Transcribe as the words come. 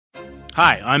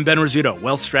Hi, I'm Ben Rizzuto,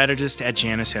 wealth strategist at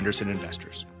Janus Henderson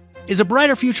Investors. Is a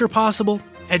brighter future possible?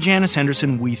 At Janus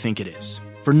Henderson, we think it is.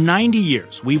 For 90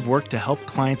 years, we've worked to help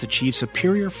clients achieve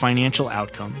superior financial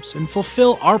outcomes and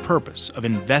fulfill our purpose of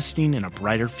investing in a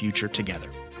brighter future together.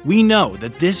 We know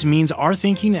that this means our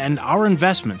thinking and our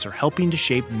investments are helping to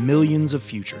shape millions of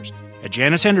futures. At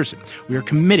Janus Henderson, we are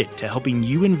committed to helping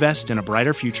you invest in a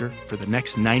brighter future for the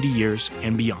next 90 years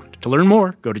and beyond. To learn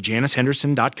more, go to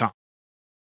janushenderson.com.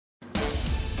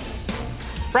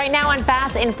 Right now on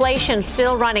fast, inflation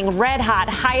still running red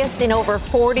hot, highest in over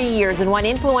 40 years. And one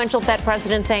influential Fed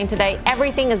president saying today,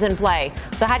 everything is in play.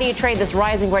 So how do you trade this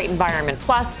rising rate environment?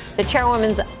 Plus, the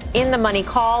chairwoman's on the money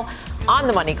call,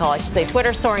 I should say.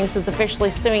 Twitter soaring since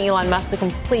officially suing Elon Musk to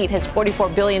complete his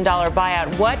 $44 billion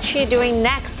buyout. What's she doing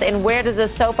next? And where does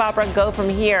this soap opera go from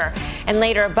here? And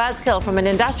later, a buzzkill from an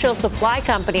industrial supply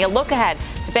company. A look ahead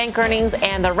to bank earnings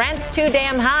and the rent's too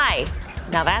damn high.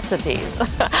 Now that's a tease.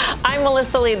 I'm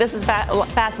Melissa Lee. This is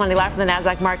Fast Money live from the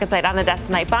NASDAQ market site. On the desk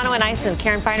tonight, Bono and Ison,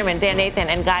 Karen Feinerman, Dan Nathan,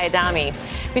 and Guy Adami.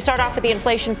 We start off with the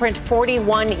inflation print,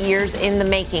 41 years in the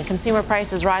making. Consumer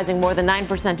prices rising more than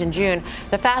 9% in June,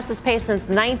 the fastest pace since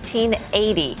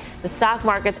 1980. The stock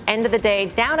markets ended the day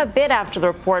down a bit after the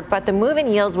report, but the move in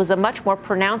yields was a much more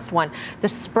pronounced one. The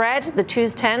spread, the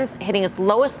 2s10s, hitting its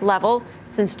lowest level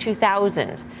since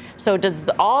 2000. So does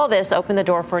all this open the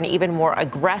door for an even more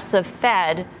aggressive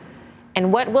Fed?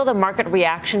 And what will the market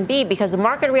reaction be? Because the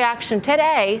market reaction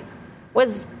today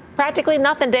was practically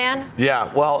nothing, Dan.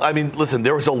 Yeah, well, I mean, listen,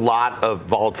 there was a lot of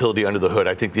volatility under the hood.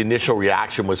 I think the initial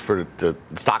reaction was for the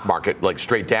stock market, like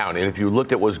straight down. And if you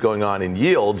looked at what was going on in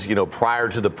yields, prior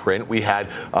to the print, we had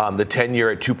the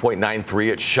 10-year at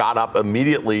 2.93. It shot up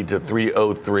immediately to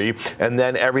 3.03. And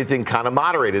then everything kind of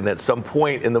moderated. And at some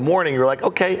point in the morning, you're like,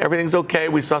 okay, everything's okay.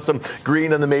 We saw some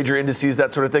green on the major indices,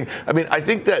 that sort of thing. I mean, I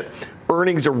think that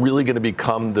earnings are really going to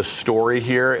become the story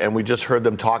here. And we just heard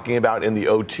them talking about in the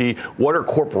OT, what are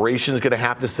corporations going to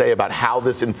have to say about how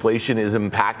this inflation is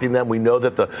impacting them? We know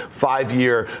that the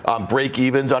 5-year break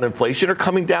evens on inflation are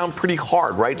coming down pretty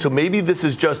hard, right? So maybe this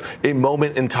is just a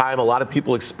moment in time. A lot of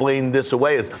people explain this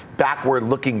away as backward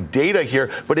looking data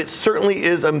here, but it certainly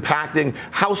is impacting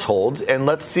households. And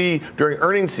let's see during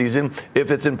earnings season if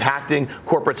it's impacting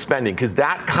corporate spending, because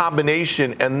that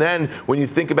combination, and then when you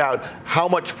think about how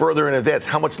much further in advance,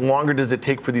 how much longer does it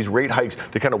take for these rate hikes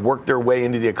to kind of work their way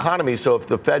into the economy? So if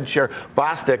the Fed chair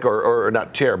Bostic, or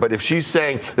not chair, but if she's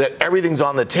saying that everything's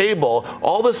on the table,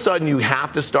 all of a sudden you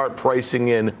have to start pricing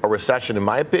in a recession, in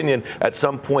my opinion, at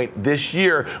some point this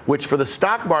year, which for the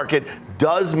stock market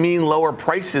does mean lower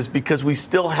prices because we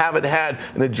still haven't had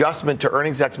an adjustment to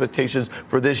earnings expectations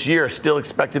for this year, still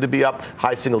expected to be up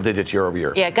high single digits year over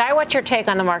year. Yeah, Guy, what's your take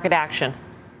on the market action?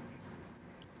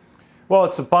 Well,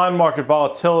 it's a bond market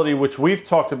volatility, which we've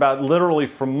talked about literally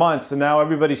for months, and now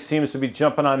everybody seems to be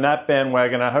jumping on that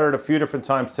bandwagon. I heard it a few different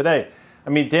times today. I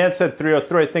mean, Dan said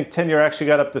 303. I think 10-year actually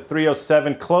got up to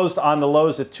 307, closed on the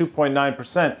lows at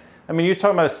 2.9%. I mean, you're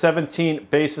talking about a 17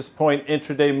 basis point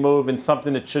intraday move in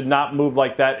something that should not move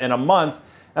like that in a month,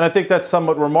 and I think that's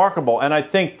somewhat remarkable. And I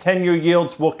think 10-year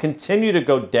yields will continue to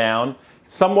go down,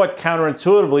 somewhat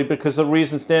counterintuitively because of the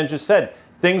reasons Dan just said.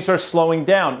 Things are slowing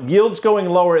down. Yields going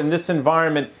lower in this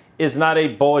environment is not a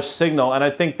bullish signal. And I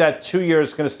think that 2-year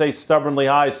is going to stay stubbornly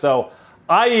high. So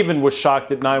I even was shocked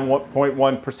at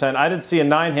 9.1%. I didn't see a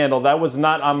 9 handle. That was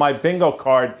not on my bingo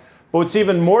card. But what's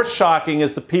even more shocking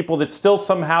is the people that still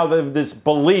somehow have this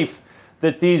belief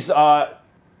that these, I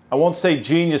won't say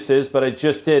geniuses, but I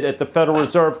just did, at the Federal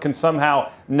Reserve can somehow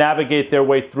navigate their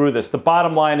way through this. The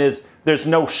bottom line is there's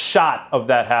no shot of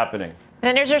that happening.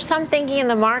 And is there some thinking in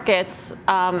the markets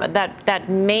that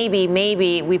maybe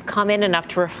we've come in enough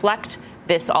to reflect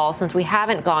this all since we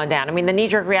haven't gone down? I mean, the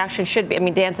knee-jerk reaction should be, I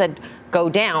mean, Dan said go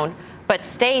down, but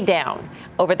stay down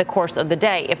over the course of the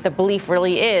day if the belief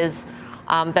really is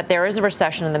that there is a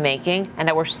recession in the making and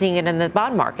that we're seeing it in the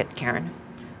bond market, Karen.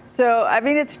 So, I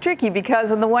mean, it's tricky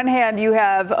because on the one hand, you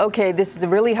have, okay, this is a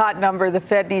really hot number. The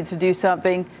Fed needs to do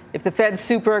something. If the Fed's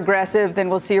super aggressive, then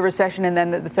we'll see a recession and then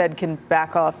the Fed can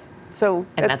back off. So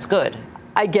that's good.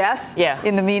 I guess. Yeah.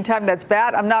 In the meantime, that's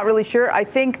bad. I'm not really sure. I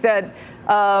think that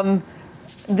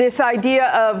this idea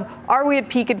of are we at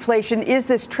peak inflation? Is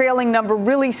this trailing number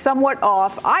really somewhat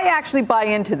off? I actually buy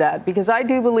into that because I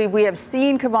do believe we have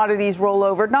seen commodities roll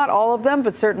over. Not all of them,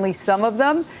 but certainly some of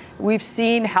them. We've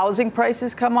seen housing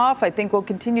prices come off. I think we'll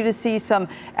continue to see some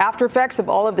after effects of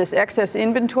all of this excess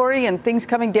inventory and things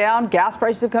coming down. Gas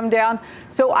prices have come down.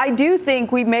 So I do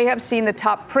think we may have seen the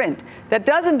top print. That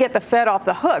doesn't get the Fed off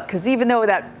the hook because even though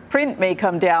that print may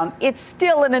come down, it's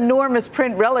still an enormous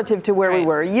print relative to where we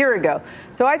were a year ago.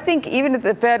 So I think even if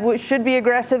the Fed should be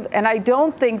aggressive, and I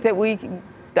don't think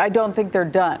they're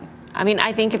done. I mean,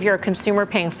 I think if you're a consumer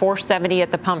paying $4.70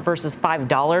 at the pump versus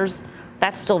 $5,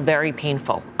 that's still very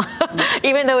painful,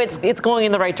 even though it's going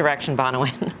in the right direction,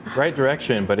 Bonawyn. Right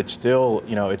direction, but it still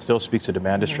speaks to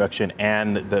demand destruction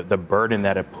and the burden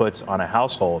that it puts on a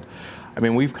household. I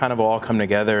mean, we've kind of all come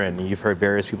together, and you've heard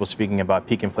various people speaking about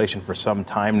peak inflation for some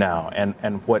time now.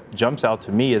 And what jumps out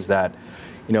to me is that,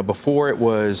 before it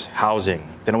was housing,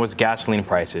 then it was gasoline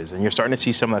prices, and you're starting to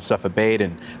see some of that stuff abate.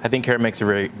 And I think Karen makes a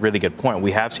really good point.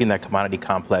 We have seen that commodity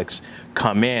complex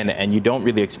come in, and you don't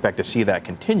really expect to see that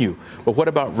continue. But what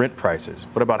about rent prices?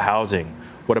 What about housing?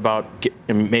 What about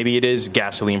maybe it is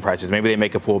gasoline prices? Maybe they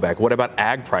make a pullback. What about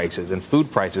ag prices and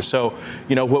food prices? So,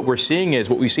 what we've seen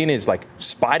is like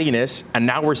spottiness, and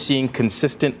now we're seeing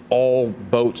consistent all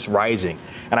boats rising.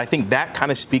 And I think that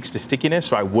kind of speaks to stickiness.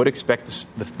 So I would expect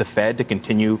the Fed to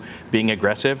continue being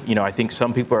aggressive. I think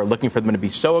some people are looking for them to be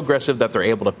so aggressive that they're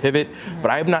able to pivot. But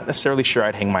I'm not necessarily sure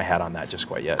I'd hang my hat on that just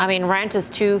quite yet. I mean, rent is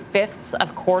 2/5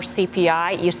 of core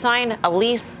CPI. You sign a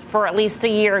lease for at least a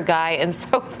year, Guy, and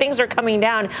so things are coming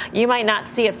down. You might not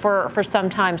see it for some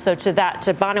time. So to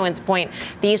Bonawyn's point,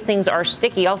 these things are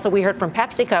sticky. Also, we heard from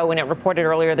PepsiCo when it reported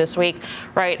earlier this week,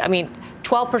 right? I mean,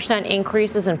 12%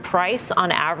 increases in price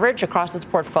on average across its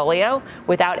portfolio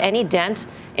without any dent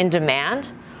in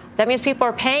demand. That means people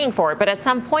are paying for it. But at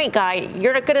some point, Guy,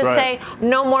 you're not going to say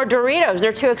no more Doritos.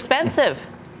 They're too expensive.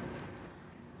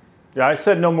 Yeah, I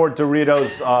said no more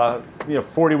Doritos,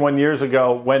 41 years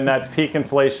ago when that peak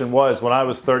inflation was, when I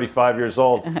was 35 years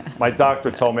old. My doctor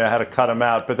told me I had to cut them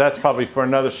out, but that's probably for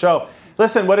another show.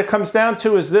 Listen, what it comes down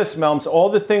to is this, Melms. All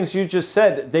the things you just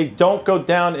said, they don't go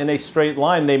down in a straight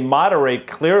line. They moderate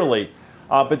clearly,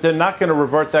 but they're not going to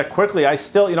revert that quickly. I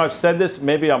still, I've said this,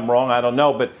 maybe I'm wrong, I don't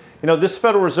know, but this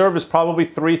Federal Reserve is probably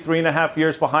 3.5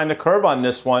 years behind the curve on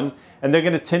this one, and they're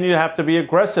going to continue to have to be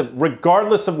aggressive,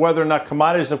 regardless of whether or not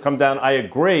commodities have come down. I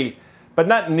agree, but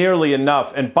not nearly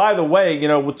enough. And by the way,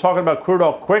 we're talking about crude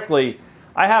oil quickly.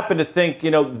 I happen to think,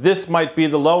 this might be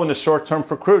the low in the short term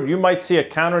for crude. You might see a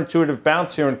counterintuitive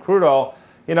bounce here in crude oil,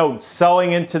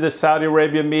 selling into the Saudi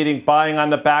Arabia meeting, buying on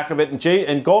the back of it.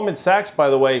 And Goldman Sachs, by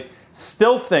the way,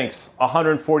 still thinks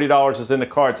 $140 is in the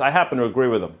cards. I happen to agree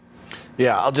with them.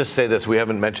 Yeah, I'll just say this. We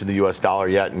haven't mentioned the U.S. dollar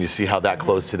yet, and you see how that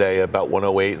closed today, about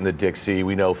 108 in the Dixie.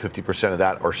 We know 50% of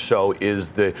that or so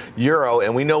is the euro,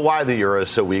 and we know why the euro is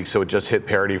so weak. So it just hit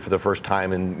parity for the first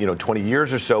time in 20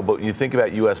 years or so. But when you think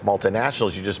about U.S.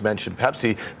 multinationals, you just mentioned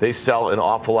Pepsi. They sell an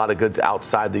awful lot of goods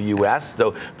outside the U.S.,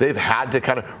 so they've had to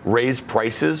kind of raise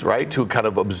prices, right, to kind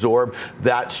of absorb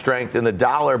that strength in the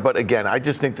dollar. But again, I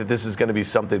just think that this is going to be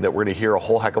something that we're going to hear a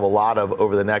whole heck of a lot of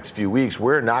over the next few weeks.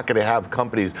 We're not going to have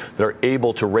companies that are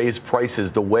able to raise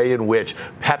prices the way in which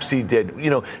Pepsi did.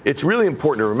 It's really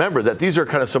important to remember that these are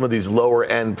kind of some of these lower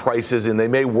end prices, and they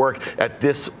may work at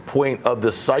this point of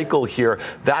the cycle here.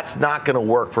 That's not going to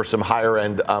work for some higher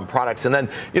end products. And then,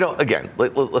 again,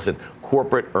 listen,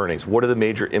 corporate earnings. What are the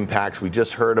major impacts? We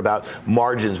just heard about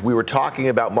margins. We were talking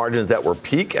about margins that were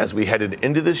peak as we headed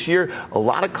into this year. A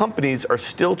lot of companies are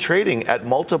still trading at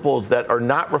multiples that are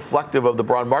not reflective of the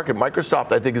broad market.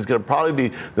 Microsoft, I think, is going to probably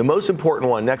be the most important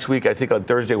one next week. I think on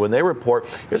Thursday when they report,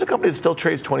 here's a company that still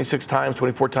trades 26 times,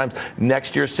 24 times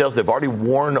next year's sales. They've already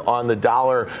warned on the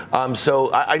dollar.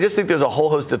 So I just think there's a whole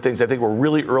host of things. I think we're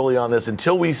really early on this.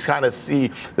 Until we kind of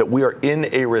see that we are in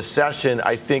a recession,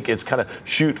 I think it's kind of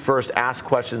shoot first, ask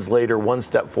questions later, one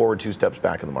step forward, two steps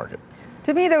back in the market.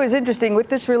 To me, that was interesting with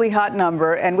this really hot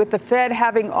number and with the Fed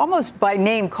having almost by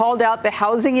name called out the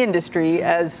housing industry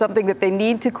as something that they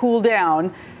need to cool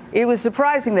down. It was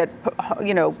surprising that,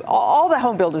 all the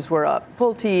home builders were up,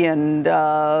 Pulte and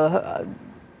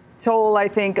Toll, I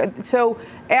think,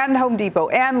 and Home Depot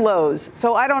and Lowe's.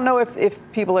 So I don't know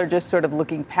if people are just sort of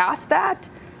looking past that.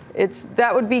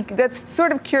 That's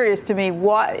sort of curious to me.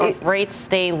 Why if rates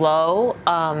stay low,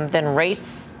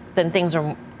 then things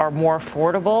are more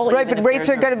affordable. Right, but rates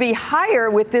are going to be higher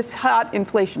with this hot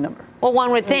inflation number. Well,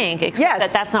 one would think, except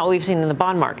that that's not what we've seen in the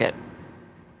bond market.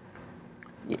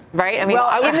 Right? I mean, well,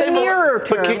 I would in say the nearer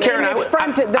term, Karen, in the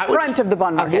front of the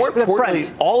bond market. More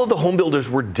importantly, all of the home builders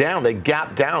were down. They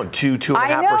gapped down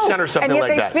 2.5% or something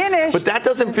like that. Finished. But that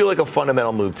doesn't feel like a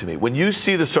fundamental move to me. When you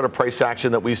see the sort of price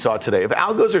action that we saw today, if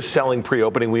algos are selling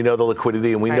pre-opening, we know the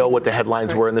liquidity and we know what the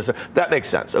headlines were in this. That makes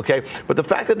sense, okay? But the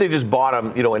fact that they just bought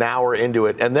them, an hour into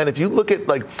it, and then if you look at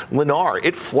like Lennar,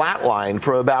 it flatlined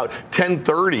from about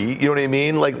 10:30. You know what I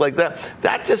mean? Like that.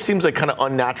 That just seems like kind of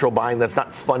unnatural buying. That's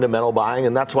not fundamental buying.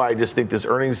 And that's why I just think this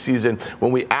earnings season,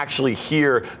 when we actually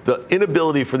hear the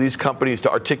inability for these companies to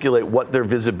articulate what their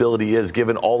visibility is,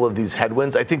 given all of these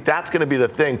headwinds, I think that's going to be the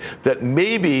thing that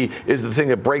maybe is the thing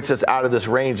that breaks us out of this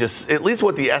range, is at least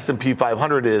what the S&P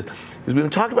 500 is. Because we've been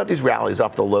talking about these rallies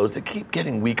off the lows that keep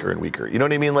getting weaker and weaker. You know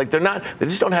what I mean? Like they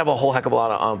just don't have a whole heck of a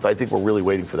lot of I think we're really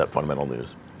waiting for that fundamental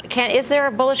news. Is there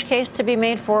a bullish case to be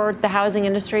made for the housing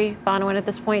industry, Bonawyn, at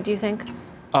this point, do you think?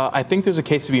 I think there's a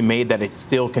case to be made that it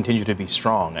still continues to be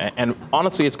strong. And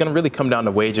honestly, it's going to really come down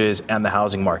to wages and the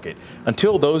housing market.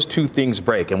 Until those two things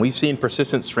break, and we've seen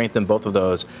persistent strength in both of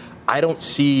those, I don't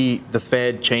see the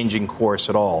Fed changing course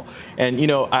at all. And,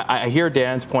 I hear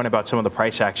Dan's point about some of the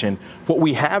price action. What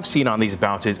we have seen on these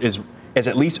bounces is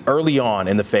at least early on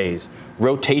in the phase,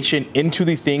 rotation into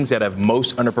the things that have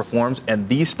most underperformed, and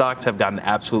these stocks have gotten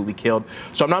absolutely killed.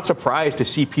 So I'm not surprised to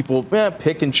see people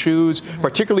pick and choose,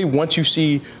 particularly once you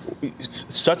see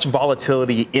such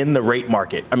volatility in the rate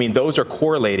market. I mean, those are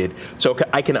correlated. So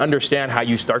I can understand how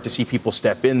you start to see people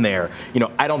step in there.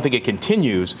 I don't think it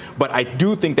continues, but I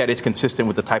do think that it's consistent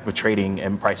with the type of trading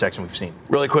and price action we've seen.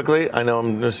 Really quickly, I know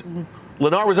I'm just...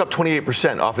 Lennar was up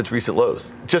 28% off its recent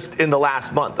lows just in the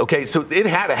last month. Okay, so it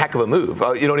had a heck of a move.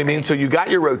 You know what I mean? So you got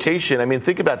your rotation. I mean,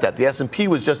 think about that. The S&P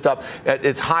was just up at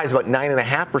its highs about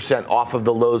 9.5% off of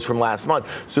the lows from last month.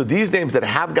 So these names that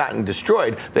have gotten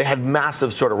destroyed, they had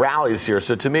massive sort of rallies here.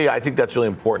 So to me, I think that's really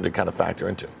important to kind of factor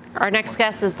into. Our next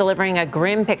guest is delivering a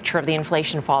grim picture of the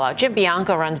inflation fallout. Jim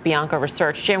Bianco runs Bianco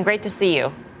Research. Jim, great to see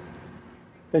you.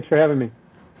 Thanks for having me.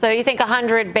 So you think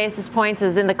 100 basis points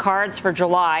is in the cards for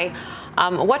July.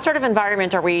 What sort of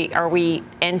environment are we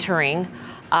entering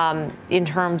in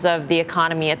terms of the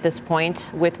economy at this point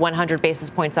with 100 basis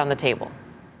points on the table?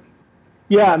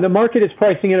 Yeah, and the market is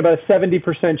pricing in about a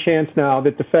 70% chance now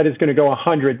that the Fed is going to go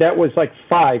 100. That was like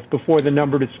 5 before the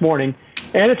number this morning.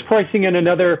 And it's pricing in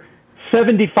another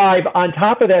 75 on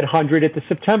top of that 100 at the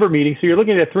September meeting. So you're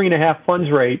looking at a 3.5 funds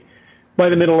rate by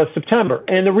the middle of September.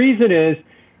 And the reason is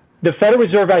the Federal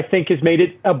Reserve, I think, has made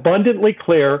it abundantly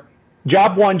clear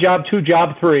job 1, job 2,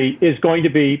 job 3 is going to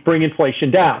be bring inflation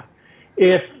down.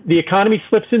 If the economy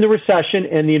slips into recession,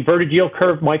 and the inverted yield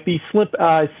curve might be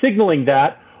signaling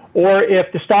that, or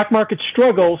if the stock market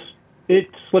struggles, it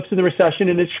slips into recession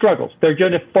and it struggles. They're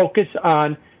going to focus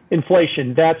on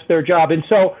inflation. That's their job. And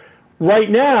so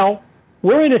right now,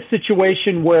 we're in a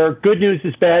situation where good news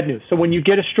is bad news. So when you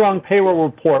get a strong payroll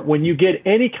report, when you get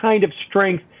any kind of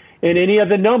strength in any of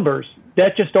the numbers,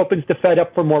 that just opens the Fed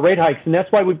up for more rate hikes. And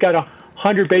that's why we've got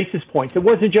 100 basis points. It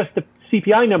wasn't just the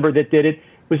CPI number that did it. It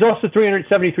was also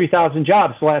 373,000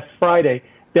 jobs last Friday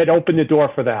that opened the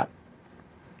door for that.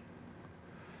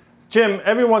 Jim,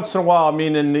 every once in a while, I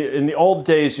mean, in the old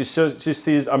days, you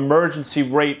see these emergency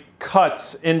rate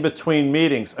cuts in between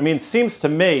meetings. I mean, it seems to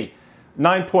me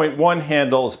 9.1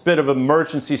 handle is a bit of an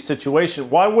emergency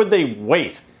situation. Why would they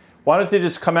wait? Why don't they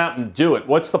just come out and do it?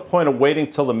 What's the point of waiting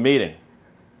till the meeting?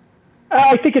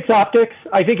 I think it's optics.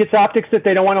 I think it's optics that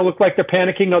they don't want to look like they're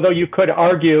panicking, although you could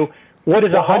argue, what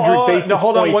is 100 basis No,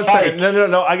 hold on one hike? second.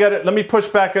 No. I got it. Let me push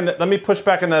back on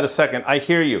that a second. I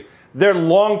hear you. They're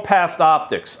long past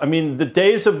optics. I mean, the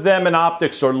days of them and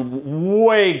optics are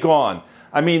way gone.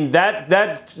 I mean,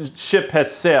 that ship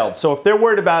has sailed. So if they're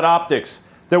worried about optics,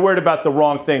 they're worried about the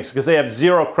wrong things because they have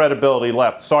zero credibility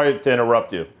left. Sorry to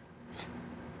interrupt you.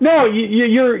 No,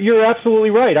 you're absolutely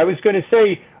right. I was going to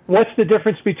say, what's the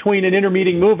difference between an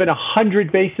intermeeting move and a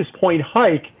 100 basis point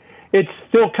hike? It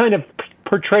still kind of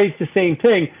portrays the same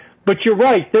thing. But you're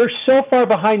right. They're so far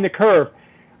behind the curve.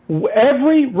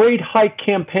 Every rate hike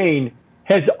campaign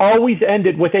has always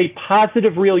ended with a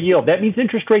positive real yield. That means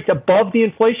interest rates above the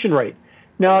inflation rate.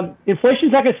 Now,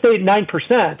 inflation's not going to stay at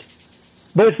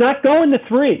 9%, but it's not going to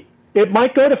 3. It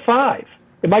might go to 5.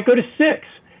 It might go to 6.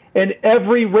 And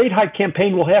every rate hike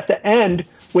campaign will have to end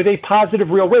with a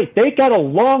positive real rate. They got a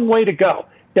long way to go.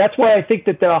 That's why I think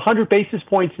that the 100 basis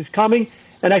points is coming,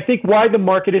 and I think why the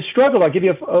market has struggled. I'll give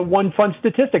you one fun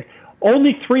statistic.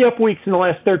 Only 3 up weeks in the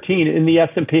last 13 in the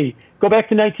S&P. Go back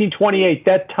to 1928.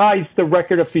 That ties the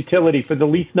record of futility for the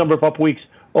least number of up weeks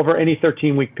over any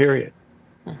 13-week period.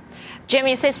 Jim,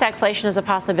 you say stagflation is a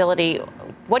possibility.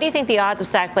 What do you think the odds of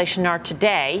stagflation are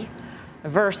today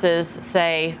versus,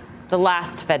 say, the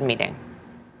last Fed meeting?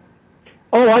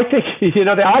 Oh, I think,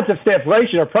 the odds of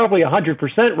stagflation are probably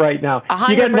 100% right now. 100%?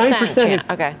 You got 9%.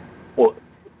 Okay.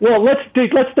 Well, let's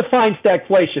define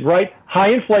stagflation, right?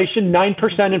 High inflation,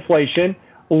 9% inflation,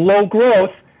 low growth.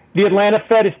 The Atlanta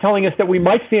Fed is telling us that we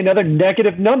might see another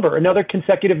negative number, another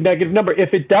consecutive negative number.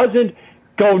 If it doesn't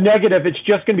go negative, it's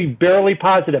just going to be barely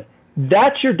positive.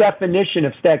 That's your definition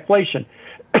of stagflation.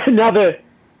 Now, the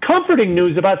comforting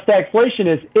news about stagflation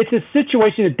is it's a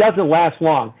situation that doesn't last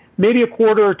long, maybe a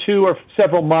quarter or two or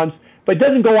several months, but it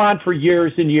doesn't go on for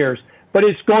years and years. But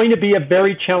it's going to be a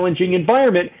very challenging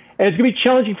environment, and it's going to be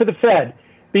challenging for the Fed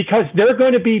because they're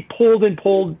going to be pulled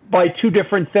by two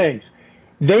different things.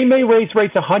 They may raise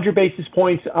rates 100 basis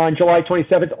points on July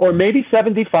 27th, or maybe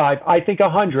 75, I think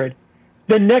 100.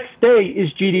 The next day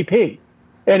is GDP,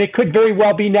 and it could very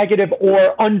well be negative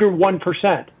or under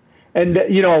 1%. And,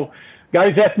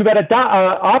 guys asked me about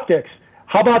optics.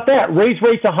 How about that? Raise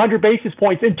rates 100 basis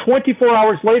points, and 24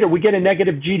 hours later, we get a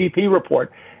negative GDP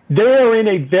report. They're in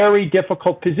a very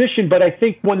difficult position, but I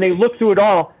think when they look through it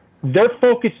all, their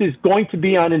focus is going to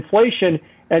be on inflation,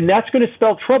 and that's going to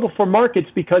spell trouble for markets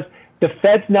because the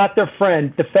Fed's not their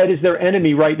friend. The Fed is their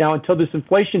enemy right now until this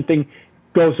inflation thing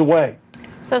goes away.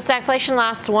 So stagflation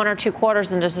lasts 1 or 2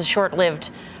 quarters and is a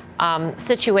short-lived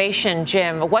situation,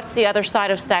 Jim. What's the other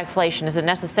side of stagflation? Is it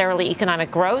necessarily economic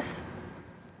growth?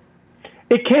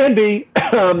 It can be,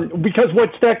 because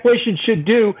what stagflation should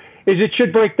do is it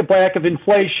should break the back of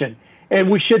inflation. And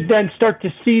we should then start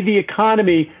to see the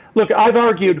economy. Look, I've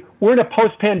argued we're in a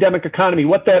post-pandemic economy.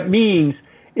 What that means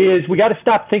is we got to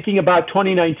stop thinking about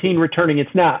 2019 returning.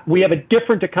 It's not. We have a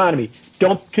different economy.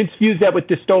 Don't confuse that with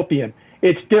dystopian.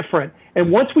 It's different.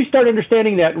 And once we start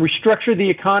understanding that, restructure the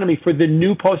economy for the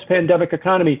new post-pandemic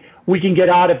economy, we can get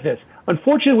out of this.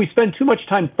 Unfortunately, we spend too much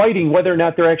time fighting whether or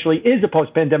not there actually is a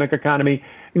post-pandemic economy.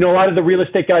 A lot of the real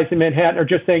estate guys in Manhattan are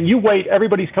just saying, you wait,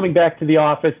 everybody's coming back to the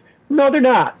office. No, they're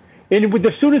not. And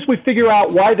as soon as we figure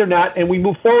out why they're not and we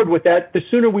move forward with that, the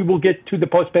sooner we will get to the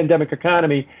post-pandemic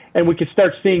economy and we can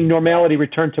start seeing normality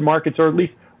return to markets, or at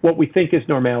least what we think is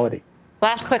normality.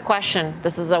 Last quick question.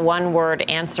 This is a one-word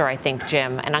answer, I think,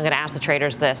 Jim, and I'm going to ask the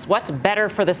traders this. What's better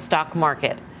for the stock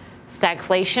market,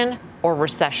 stagflation or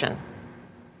recession?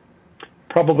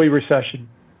 Probably recession.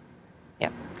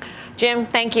 Yep. Jim,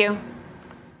 thank you.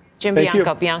 Jim Thank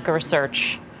Bianco, you. Bianco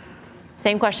Research.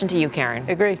 Same question to you, Karen.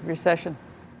 Agree. Recession.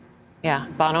 Yeah.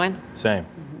 Bonawyn? Same.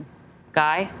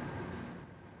 Guy?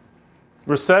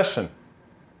 Recession.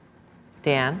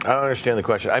 Dan? I don't understand the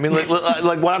question. I mean, like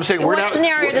what I'm saying, we're going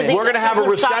to have a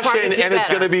does the stock recession market do and it's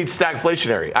better? going to be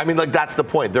stagflationary. I mean, like that's the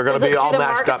point. They're going to be all Do the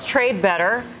mashed markets up. trade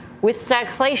better with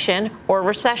stagflation or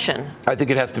recession? I think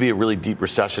it has to be a really deep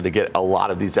recession to get a lot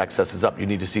of these excesses up. You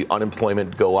need to see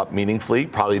unemployment go up meaningfully,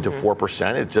 probably to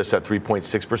 4%. It's just at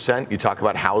 3.6%. You talk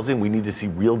about housing. We need to see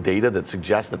real data that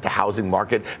suggests that the housing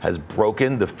market has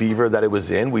broken the fever that it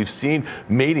was in. We've seen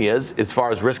manias, as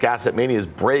far as risk asset manias,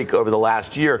 break over the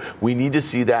last year. We need to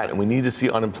see that, and we need to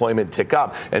see unemployment tick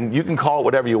up. And you can call it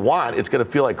whatever you want. It's going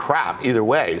to feel like crap either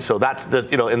way. So that's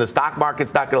in the stock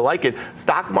market's not going to like it.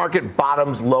 Stock market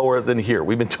bottoms lower than here.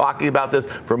 We've been talking about this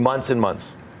for months and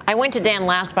months. I went to Dan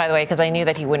last, by the way, because I knew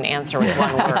that he wouldn't answer with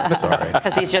one word. Sorry.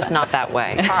 Because he's just not that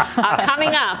way.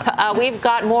 Coming up, we've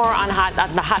got more on the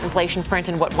hot inflation print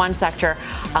and what one sector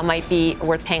might be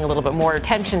worth paying a little bit more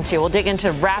attention to. We'll dig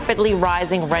into rapidly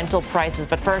rising rental prices.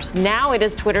 But first, now it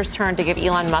is Twitter's turn to give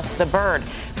Elon Musk the bird.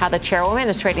 How the chairwoman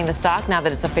is trading the stock now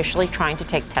that it's officially trying to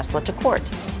take Tesla to court.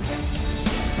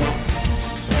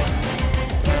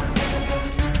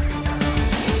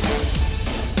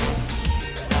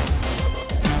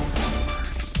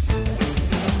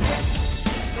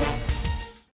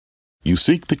 You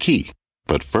seek the key,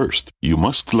 but first, you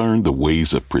must learn the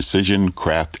ways of precision,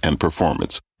 craft, and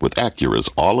performance with Acura's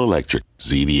all-electric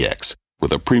ZDX.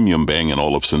 With a premium Bang &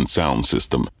 Olufsen sound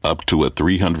system up to a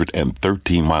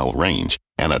 313-mile range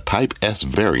and a Type S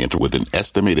variant with an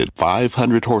estimated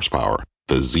 500 horsepower,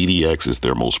 the ZDX is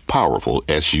their most powerful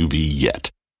SUV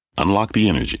yet. Unlock the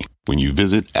energy when you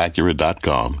visit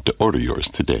Acura.com to order yours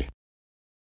today.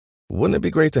 Wouldn't it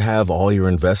be great to have all your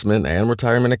investment and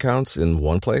retirement accounts in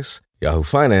one place? Yahoo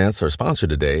Finance, our sponsor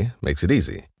today, makes it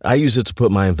easy. I use it to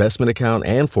put my investment account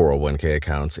and 401k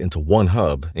accounts into one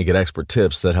hub and get expert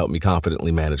tips that help me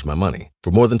confidently manage my money.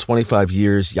 For more than 25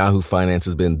 years, Yahoo Finance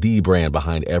has been the brand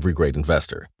behind every great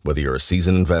investor. Whether you're a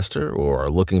seasoned investor or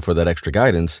are looking for that extra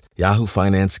guidance, Yahoo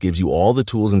Finance gives you all the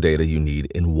tools and data you need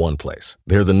in one place.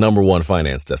 They're the #1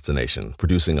 finance destination,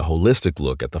 producing a holistic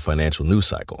look at the financial news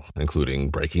cycle, including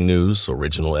breaking news,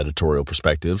 original editorial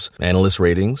perspectives, analyst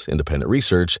ratings, independent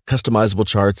research, customizable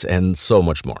charts, and so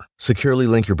much more. Securely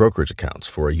link your brokerage accounts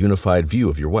for a unified view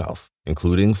of your wealth,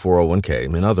 including 401k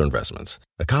and other investments.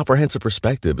 A comprehensive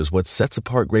perspective is what sets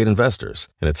apart great investors,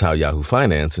 and it's how Yahoo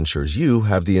Finance ensures you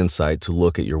have the insight to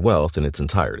look at your wealth in its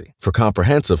entirety. For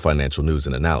comprehensive financial news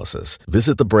and analysis,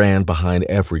 visit the brand behind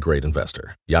every great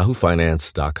investor,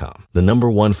 yahoofinance.com, the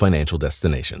 #1 financial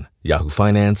destination,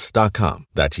 yahoofinance.com.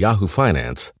 That's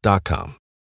yahoofinance.com.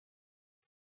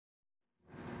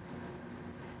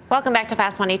 Welcome back to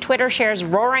Fast Money. Twitter shares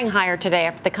roaring higher today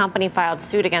after the company filed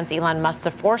suit against Elon Musk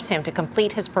to force him to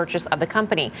complete his purchase of the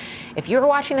company. If you were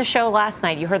watching the show last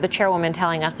night, you heard the chairwoman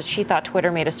telling us that she thought Twitter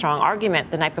made a strong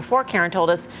argument. The night before, Karen told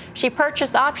us she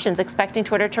purchased options expecting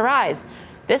Twitter to rise.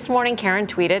 This morning, Karen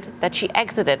tweeted that she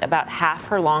exited about half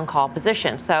her long call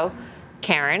position. So,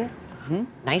 Karen,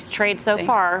 nice trade so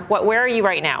far. Where are you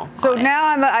right now? So now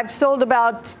I've sold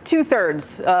about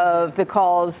 2/3 of the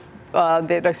calls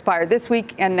that expired this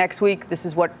week and next week. This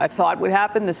is what I thought would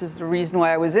happen. This is the reason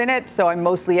why I was in it. So I'm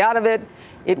mostly out of it.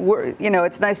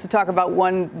 It's nice to talk about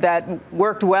one that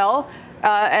worked well.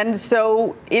 And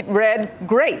so it read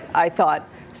great, I thought.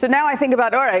 So now I think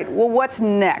about, all right, well, what's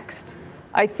next?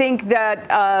 I think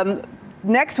that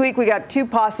next week we got two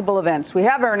possible events. We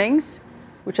have earnings,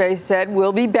 which I said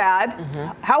will be bad.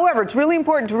 However, it's really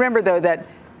important to remember, though, that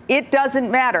it doesn't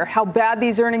matter how bad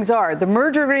these earnings are. The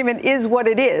merger agreement is what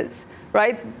it is,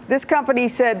 right? This company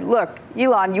said, look,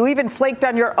 Elon, you even flaked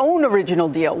on your own original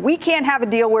deal. We can't have a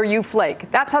deal where you flake.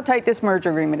 That's how tight this merger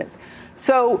agreement is.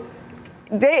 So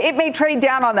it may trade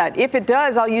down on that. If it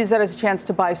does, I'll use that as a chance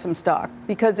to buy some stock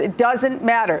because it doesn't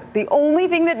matter. The only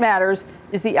thing that matters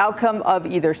is the outcome of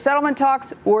either settlement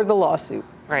talks or the lawsuit.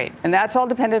 Right. And that's all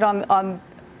dependent on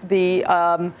the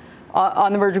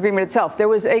merger agreement itself. There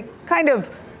was a kind of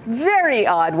very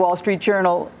odd Wall Street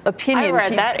Journal opinion. I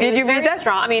read that. Did you read that?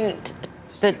 Strong. I mean,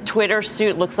 the Twitter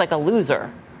suit looks like a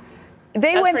loser.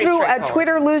 They went through a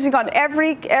Twitter losing on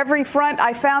every front.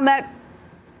 I found that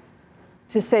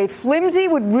to say flimsy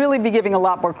would really be giving a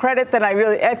lot more credit than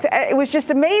it was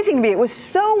just amazing to me. It was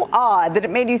so odd that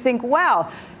it made you think, wow,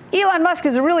 Elon Musk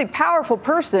is a really powerful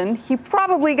person. He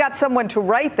probably got someone to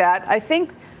write that. I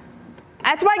think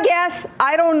that's my guess.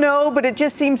 I don't know, but it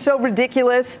just seems so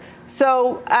ridiculous.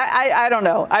 So I don't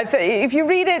know. If you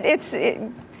read it,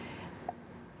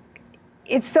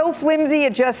 it's so flimsy.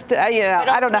 It just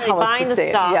I don't know how else to say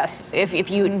it. Yes. If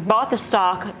you bought the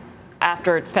stock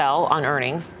after it fell on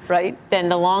earnings, right, then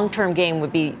the long-term gain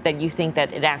would be that you think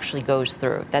that it actually goes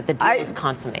through, that the deal is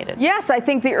consummated. Yes, I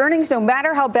think the earnings, no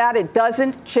matter how bad, it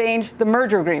doesn't change the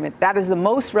merger agreement. That is the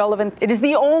most relevant. It is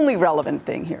the only relevant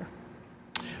thing here.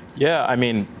 Yeah, I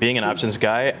mean, being an options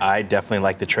guy, I definitely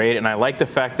like the trade. And I like the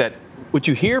fact that what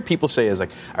you hear people say is like,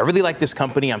 I really like this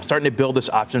company. I'm starting to build this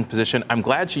option position. I'm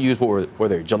glad she used what were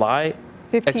they, July?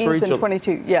 15th and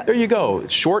 22, yeah. There you go.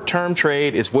 Short-term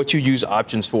trade is what you use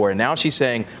options for. And now she's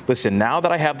saying, listen, now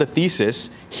that I have the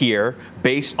thesis here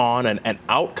based on an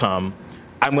outcome,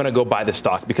 I'm going to go buy the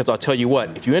stock because I'll tell you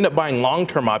what, if you end up buying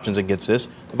long-term options against this,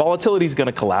 the volatility is going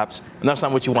to collapse, and that's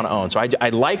not what you want to own. So I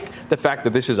like the fact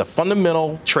that this is a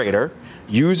fundamental trader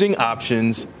using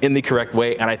options in the correct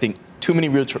way, and I think too many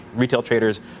retail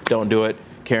traders don't do it.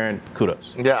 Karen,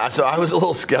 kudos. Yeah, so I was a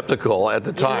little skeptical at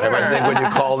the time, I think, when you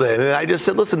called in. And I just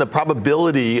said, listen, the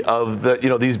probability of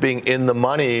these being in the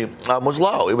money was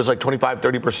low. It was like 25,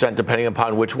 30%, depending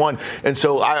upon which one. And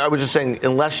so I was just saying,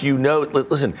 unless you know,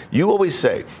 listen, you always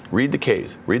say, read the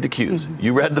Ks, read the Qs. Mm-hmm.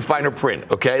 You read the finer print,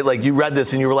 okay? Like you read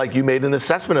this and you were like, you made an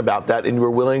assessment about that and you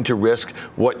were willing to risk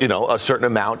a certain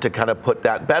amount to kind of put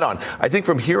that bet on. I think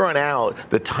from here on out,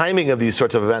 the timing of these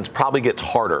sorts of events probably gets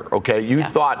harder, okay? You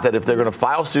thought that if they're going to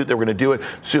file suit, they were going to do it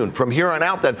soon. From here on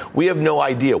out, then, we have no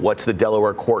idea what's the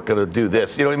Delaware court going to do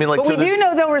this. You know what I mean? But we do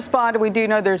know they'll respond, and we do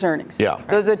know there's earnings. Yeah.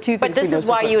 Those are two things. But this is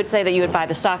why you would say that you would buy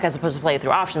the stock as opposed to play it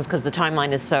through options, because the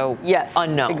timeline is so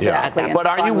unknown. Exactly. Yeah. But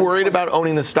are you worried about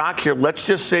owning the stock here? Let's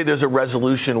just say there's a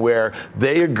resolution where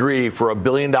they agree for $1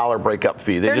 billion breakup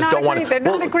fee. They're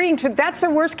not agreeing to. That's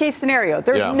their worst case scenario.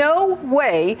 There's no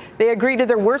way they agree to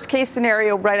their worst case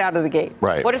scenario right out of the gate.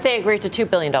 Right. What if they agree to $2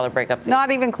 billion breakup fee? Not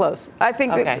even close. I think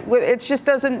it just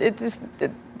doesn't.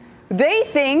 They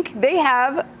think they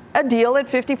have a deal at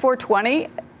 $54.20,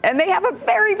 and they have a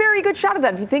very, very good shot at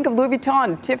that. If you think of Louis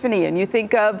Vuitton, Tiffany, and you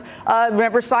think of,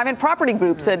 remember Simon Property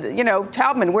Group said,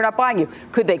 Taubman, we're not buying you.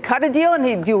 Could they cut a deal and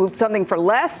he'd do something for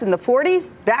less in the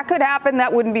 40s? That could happen.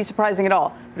 That wouldn't be surprising at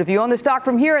all. But if you own the stock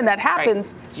from here and that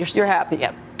happens, you're happy.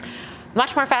 Yep.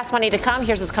 Much more Fast Money to come.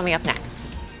 Here's what's coming up next.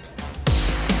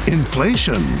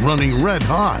 Inflation running red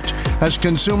hot as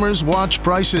consumers watch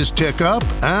prices tick up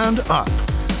and up.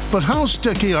 But how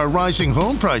sticky are rising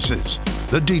home prices?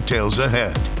 The details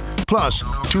ahead. Plus,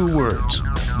 2 words: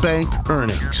 bank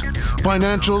earnings.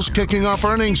 Financials kicking off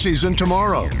earnings season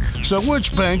tomorrow. So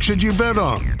which bank should you bet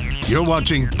on? You're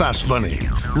watching Fast Money,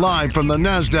 live from the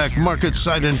NASDAQ market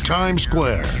site in Times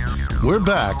Square. We're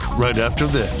back right after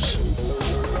this.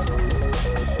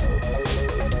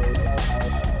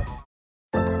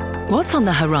 What's on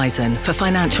the horizon for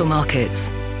financial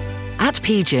markets? At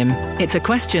PGIM, it's a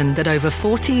question that over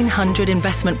 1,400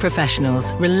 investment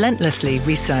professionals relentlessly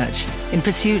research in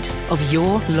pursuit of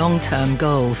your long-term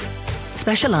goals.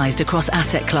 Specialized across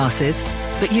asset classes,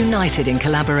 but united in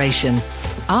collaboration,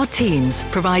 our teams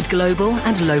provide global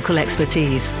and local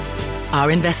expertise. Our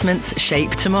investments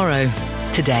shape tomorrow,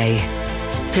 today.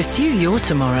 Pursue your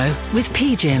tomorrow with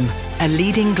PGIM, a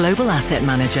leading global asset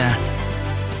manager.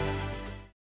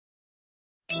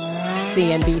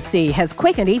 CNBC has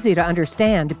quick and easy to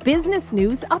understand business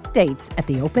news updates at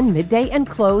the open, midday, and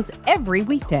close every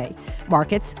weekday.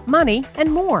 Markets, money, and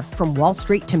more from Wall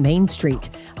Street to Main Street.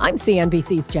 I'm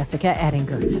CNBC's Jessica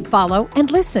Ettinger. Follow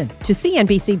and listen to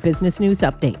CNBC Business News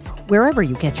Updates wherever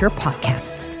you get your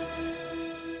podcasts.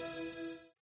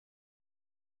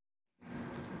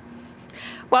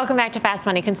 Welcome back to Fast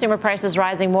Money. Consumer prices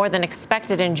rising more than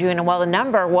expected in June. And while the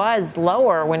number was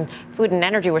lower when food and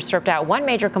energy were stripped out, one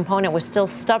major component was still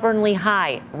stubbornly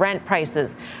high. Rent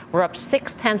prices were up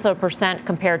 0.6%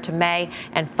 compared to May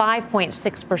and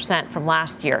 5.6% from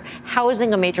last year.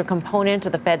 Housing, a major component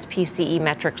of the Fed's PCE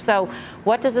metric. So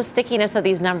what does the stickiness of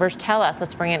these numbers tell us?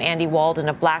 Let's bring in Andy Walden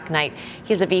of Black Knight.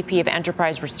 He's a VP of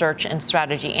Enterprise Research and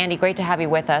Strategy. Andy, great to have you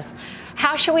with us.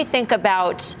 How should we think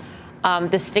about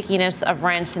the stickiness of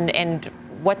rents and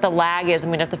what the lag is? I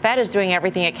mean, if the Fed is doing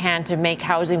everything it can to make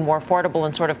housing more affordable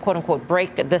and sort of, quote unquote,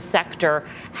 break the sector,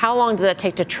 how long does that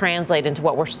take to translate into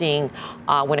what we're seeing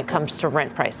when it comes to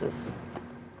rent prices?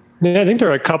 Yeah, I think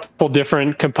there are a couple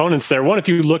different components there. One, if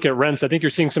you look at rents, I think you're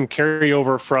seeing some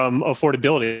carryover from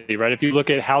affordability, right? If you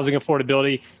look at housing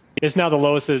affordability, it's now the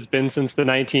lowest it's been since the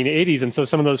 1980s. And so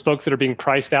some of those folks that are being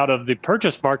priced out of the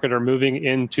purchase market are moving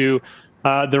into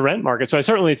the rent market. So I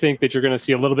certainly think that you're going to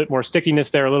see a little bit more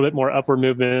stickiness there, a little bit more upward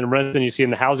movement in rent than you see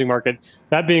in the housing market.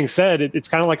 That being said, it's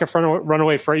kind of like a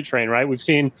runaway freight train, right? We've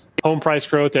seen home price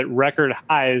growth at record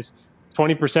highs,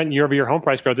 20% year-over-year home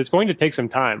price growth. It's going to take some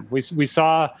time. We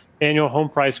saw annual home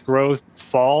price growth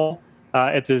fall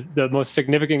at the most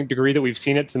significant degree that we've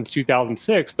seen it since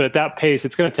 2006. But at that pace,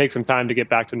 it's going to take some time to get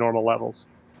back to normal levels.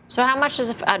 So how much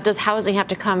does housing have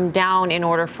to come down in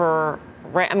order for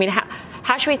rent? I mean,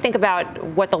 how should we think about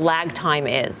what the lag time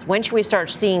is? When should we start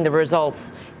seeing the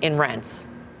results in rents?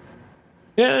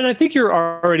 Yeah, and I think you're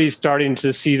already starting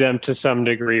to see them to some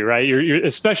degree, right? You're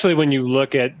especially when you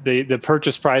look at the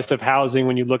purchase price of housing,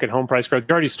 when you look at home price growth,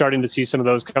 you're already starting to see some of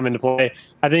those come into play.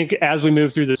 I think as we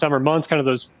move through the summer months, kind of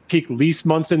those peak lease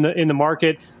months in the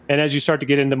market, and as you start to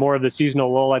get into more of the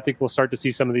seasonal lull, I think we'll start to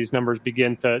see some of these numbers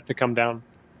begin to come down.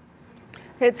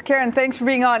 It's Karen. Thanks for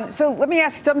being on. So let me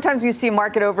ask, sometimes you see a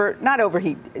market not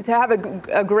overheat, to have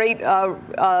a great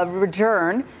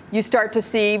return, you start to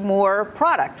see more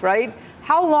product, right?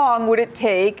 How long would it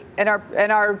take, and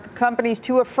are companies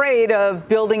too afraid of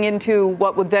building into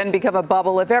what would then become a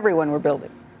bubble if everyone were building?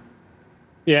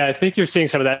 Yeah, I think you're seeing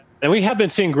some of that. And we have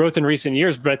been seeing growth in recent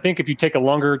years, but I think if you take a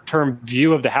longer term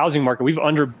view of the housing market, we've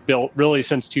underbuilt really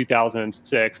since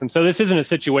 2006. And so this isn't a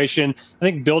situation, I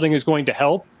think building is going to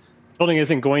help. Building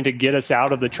isn't going to get us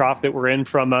out of the trough that we're in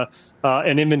from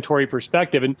an inventory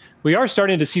perspective. And we are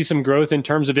starting to see some growth in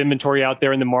terms of inventory out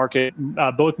there in the market.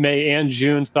 Both May and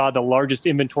June saw the largest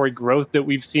inventory growth that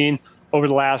we've seen over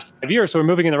the last 5 years. So we're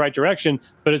moving in the right direction,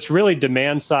 but it's really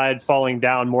demand side falling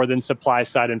down more than supply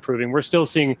side improving. We're still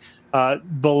seeing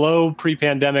below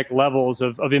pre-pandemic levels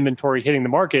of inventory hitting the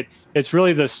market. It's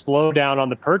really the slowdown on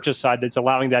the purchase side that's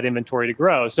allowing that inventory to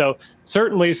grow. So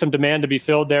certainly some demand to be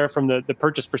filled there from the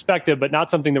purchase perspective, but not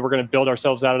something that we're going to build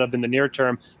ourselves out of in the near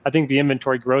term. I think the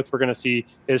inventory growth we're going to see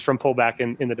is from pullback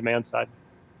in the demand side.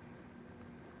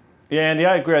 Yeah, Andy,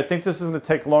 I agree. I think this is going to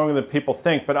take longer than people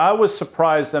think. But I was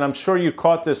surprised, and I'm sure you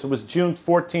caught this. It was June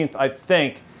 14th, I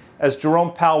think, as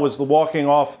Jerome Powell was walking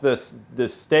off this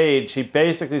stage. He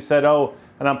basically said, and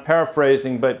I'm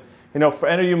paraphrasing, but, for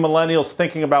any of you millennials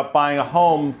thinking about buying a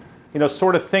home,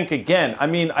 sort of think again. I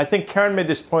mean, I think Karen made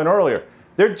this point earlier.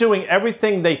 They're doing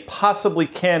everything they possibly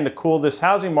can to cool this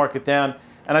housing market down.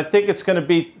 And I think it's going to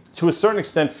be, to a certain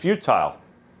extent, futile.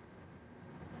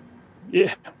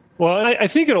 Yeah. Well, I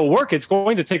think it'll work. It's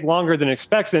going to take longer than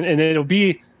expected, and it'll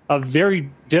be a very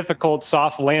difficult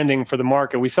soft landing for the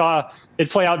market. We saw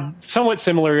it play out somewhat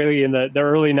similarly in the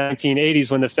early 1980s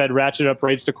when the Fed ratcheted up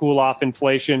rates to cool off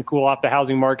inflation, cool off the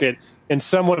housing market, and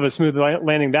somewhat of a smooth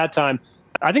landing that time.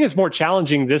 I think it's more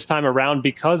challenging this time around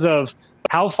because of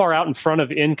how far out in front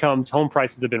of incomes home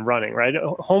prices have been running, right?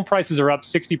 Home prices are up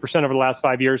 60% over the last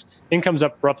 5 years. Income's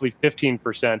up roughly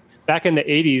 15%. Back in the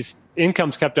 80s,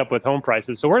 incomes kept up with home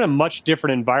prices. So we're in a much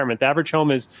different environment. The average home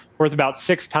is worth about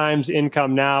 6 times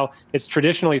income now. It's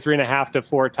traditionally 3.5 to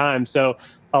 4 times. So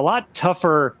a lot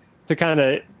tougher to kind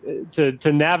of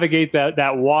to navigate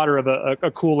that water of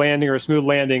a cool landing or a smooth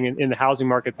landing in the housing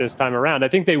market this time around. I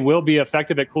think they will be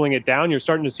effective at cooling it down. You're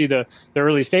starting to see the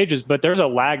early stages, but there's a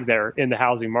lag there in the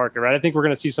housing market, right? I think we're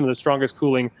going to see some of the strongest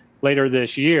cooling later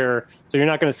this year. So you're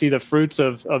not going to see the fruits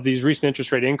of these recent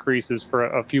interest rate increases for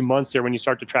a few months here when you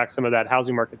start to track some of that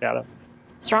housing market data.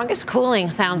 Strongest cooling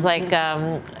sounds like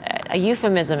a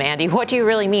euphemism, Andy. What do you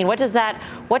really mean? What does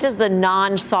the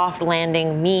non-soft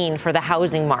landing mean for the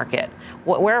housing market?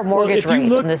 Where are mortgage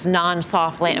rates in this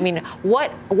non-soft land? I mean,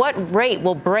 what rate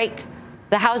will break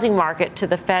the housing market to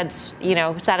the Fed's,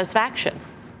 satisfaction?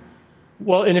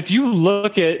 Well, and if you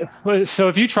look at, so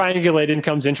if you triangulate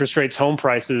incomes, interest rates, home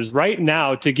prices, right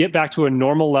now to get back to a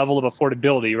normal level of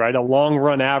affordability, right, a long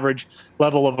run average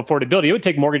level of affordability, it would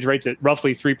take mortgage rates at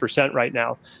roughly 3% right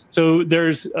now. So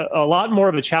there's a lot more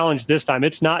of a challenge this time.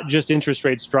 It's not just interest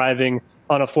rates driving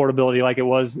on affordability like it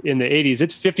was in the 80s.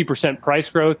 It's 50% price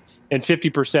growth and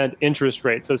 50% interest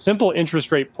rate. So simple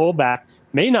interest rate pullback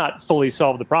may not fully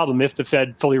solve the problem if the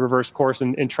Fed fully reversed course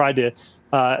and tried to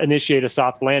initiate a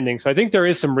soft landing. So I think there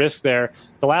is some risk there.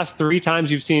 The last 3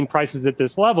 times you've seen prices at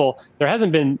this level, there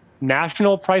hasn't been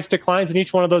national price declines in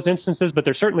each one of those instances, but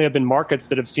there certainly have been markets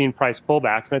that have seen price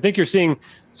pullbacks. And I think you're seeing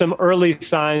some early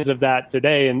signs of that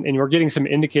today, and we're getting some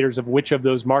indicators of which of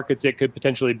those markets it could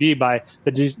potentially be by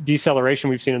the deceleration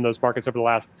we've seen in those markets over the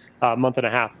last month and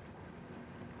a half.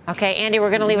 Okay, Andy,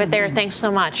 we're going to leave it there. Thanks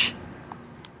so much.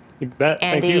 You bet.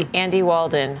 Thank you. Andy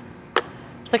Walden.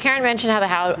 So Karen mentioned how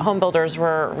the home builders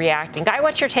were reacting. Guy,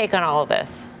 what's your take on all of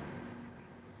this?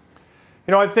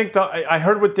 I think I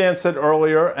heard what Dan said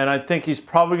earlier, and I think he's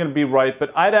probably going to be right.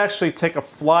 But I'd actually take a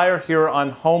flyer here on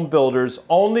home builders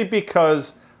only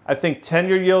because I think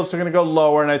 10-year yields are going to go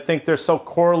lower, and I think they're so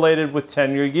correlated with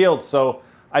 10-year yields. So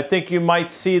I think you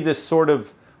might see this sort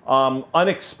of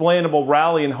unexplainable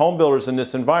rally in home builders in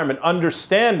this environment,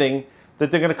 understanding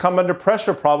that they're going to come under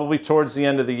pressure probably towards the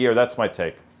end of the year. That's my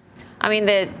take. I mean,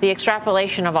 the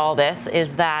extrapolation of all this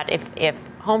is that if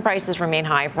home prices remain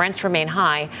high, if rents remain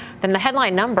high, then the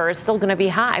headline number is still going to be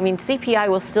high. I mean, CPI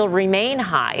will still remain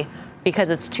high because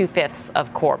it's 2/5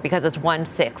 of core, because it's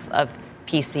 1/6 of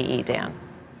PCE, Dan.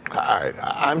 All right,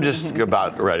 I'm just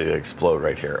about ready to explode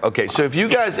right here. Okay, so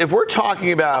if we're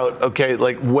talking about,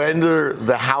 like when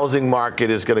the housing market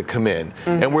is going to come in,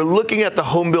 and we're looking at the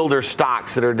home builder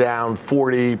stocks that are down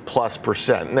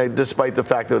 40+%, and despite the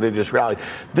fact that they just rallied,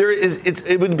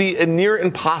 it would be a near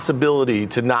impossibility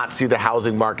to not see the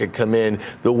housing market come in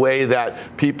the way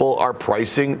that people are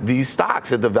pricing these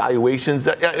stocks at the valuations.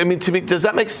 To me, does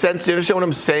that make sense? Do you understand what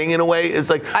I'm saying? In a way, it's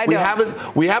like we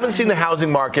haven't seen the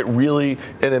housing market really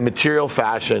in a material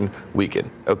fashion weaken,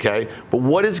 okay? But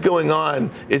what is going on,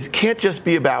 it can't just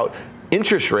be about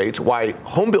interest rates, why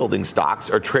home building stocks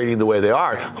are trading the way they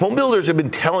are. Home builders have been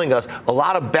telling us a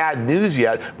lot of bad news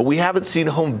yet, but we haven't seen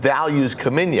home values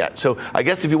come in yet. So I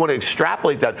guess if you want to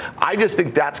extrapolate that, I just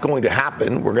think that's going to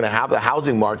happen. We're going to have the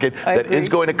housing market that is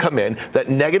going to come in. That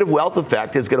negative wealth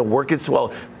effect is going to work its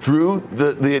way through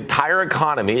the entire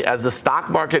economy as the stock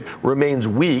market remains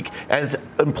weak, and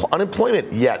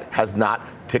unemployment yet has not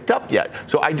ticked up yet.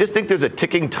 So I just think there's a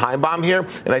ticking time bomb here,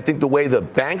 and I think the way the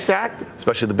banks act,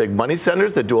 especially the big money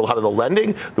centers that do a lot of the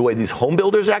lending, the way these home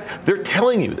builders act, they're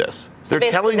telling you this. They're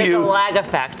telling you there's a lag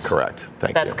effect. Correct.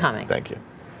 That's coming. Thank you.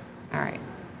 All right.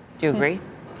 Do you agree?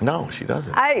 No, she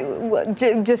doesn't.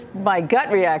 Just my gut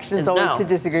reaction is always to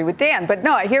disagree with Dan. But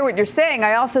no, I hear what you're saying.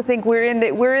 I also think we're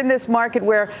in this market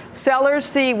where sellers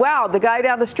see, wow, the guy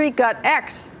down the street got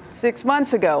X 6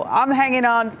 months ago. I'm hanging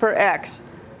on for X.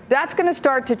 That's going to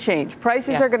start to change.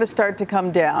 Prices are going to start to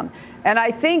come down. And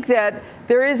I think that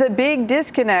there is a big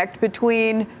disconnect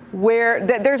between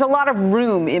there's a lot of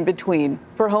room in between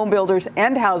for home builders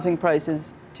and housing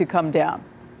prices to come down.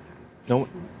 No.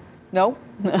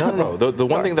 The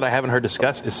one thing that I haven't heard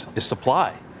discussed is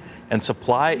supply. And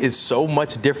supply is so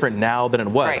much different now than it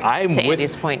was. Right. I'm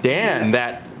with Dan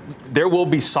that there will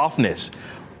be softness.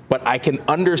 But I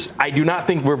do not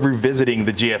think we're revisiting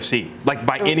the GFC, like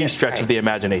by any stretch of the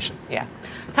imagination. Yeah.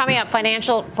 Coming up,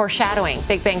 financial foreshadowing.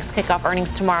 Big banks kick off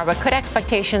earnings tomorrow, but could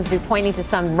expectations be pointing to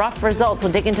some rough results?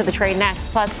 We'll dig into the trade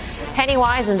next. Plus, penny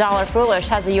wise and dollar foolish.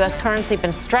 Has the U.S. currency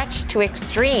been stretched to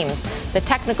extremes? The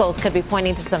technicals could be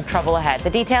pointing to some trouble ahead. The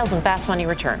details when Fast Money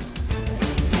returns.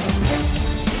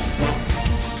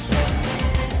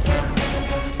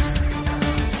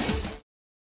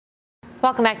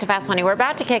 Welcome back to Fast Money. We're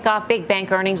about to kick off big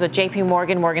bank earnings with JP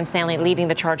Morgan, Morgan Stanley leading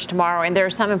the charge tomorrow. And there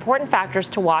are some important factors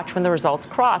to watch when the results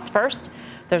cross. First,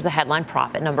 There's a headline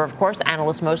profit number, of course.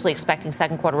 Analysts mostly expecting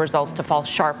second quarter results to fall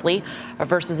sharply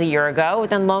versus a year ago.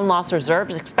 Then loan loss reserve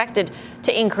is expected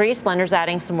to increase. Lenders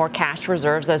adding some more cash to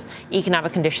reserves as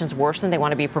economic conditions worsen. They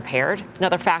want to be prepared.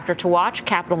 Another factor to watch,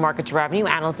 capital markets revenue.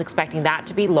 Analysts expecting that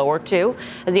to be lower, too,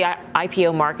 as the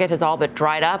IPO market has all but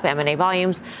dried up. M&A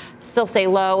volumes still stay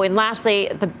low. And lastly,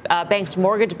 the bank's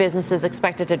mortgage business is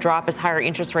expected to drop as higher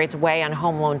interest rates weigh on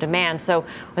home loan demand. So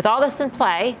with all this in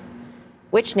play,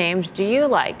 which names do you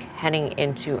like heading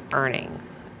into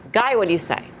earnings? Guy, what do you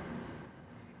say?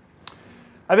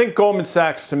 I think Goldman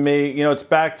Sachs, to me, it's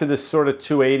back to this sort of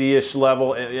 280-ish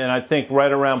level, and I think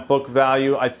right around book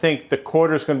value. I think the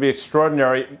quarter is going to be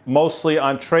extraordinary, mostly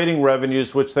on trading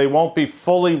revenues, which they won't be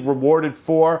fully rewarded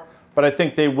for, but I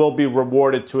think they will be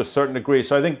rewarded to a certain degree.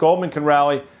 So I think Goldman can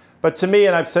rally. But to me,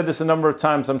 and I've said this a number of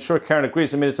times, I'm sure Karen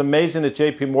agrees, it's amazing that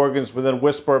JP Morgan's within a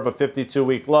whisper of a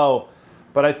 52-week low.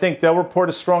 But I think they'll report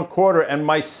a strong quarter. And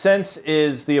my sense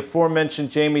is the aforementioned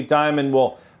Jamie Dimon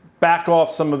will back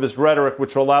off some of his rhetoric,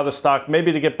 which will allow the stock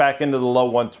maybe to get back into the low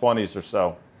 120s or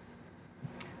so.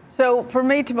 So for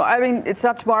me, it's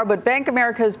not tomorrow, but Bank of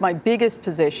America is my biggest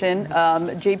position.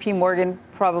 JP Morgan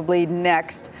probably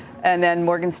next, and then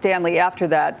Morgan Stanley after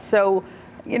that. So,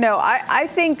 I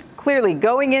think clearly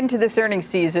going into this earnings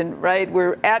season, right,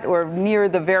 we're at or near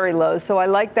the very lows. So I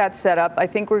like that setup. I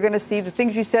think we're going to see the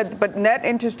things you said, but net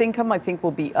interest income, I think,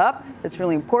 will be up. That's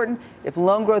really important. If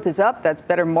loan growth is up, that's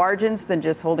better margins than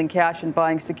just holding cash and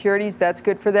buying securities. That's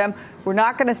good for them. We're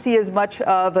not going to see as much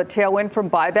of a tailwind from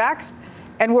buybacks.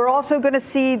 And we're also going to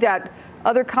see that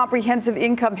other comprehensive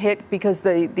income hit because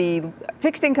the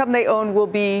fixed income they own will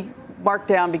be marked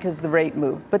down because of the rate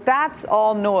move. But that's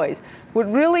all noise.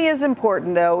 What really is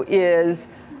important, though, is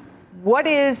what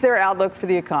is their outlook for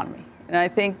the economy? And I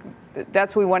think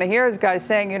that's what we want to hear, is guys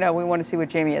saying, we want to see what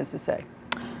Jamie has to say.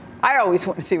 I always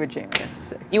want to see what Jamie has to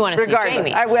say. You want to see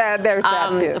Jamie. There's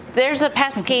that, too. There's a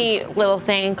pesky little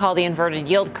thing called the inverted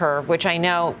yield curve, which I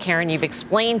know, Karen, you've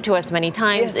explained to us many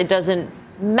times. Yes. It doesn't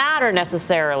matter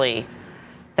necessarily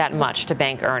that much to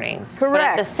bank earnings. Correct. But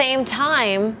at the same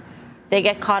time, they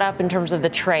get caught up in terms of the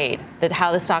trade,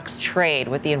 how the stocks trade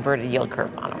with the inverted yield curve,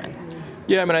 Bonawyn.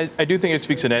 Yeah, I do think it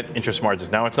speaks to net interest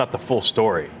margins. Now, it's not the full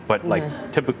story, but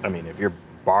typically, if you're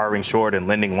borrowing short and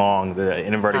lending long, the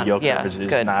inverted yield curve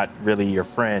is not really your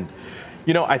friend.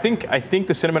 I think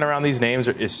the sentiment around these names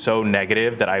is so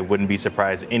negative that I wouldn't be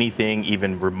surprised anything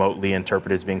even remotely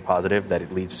interpreted as being positive that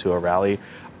it leads to a rally.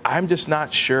 I'm just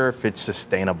not sure if it's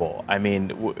sustainable.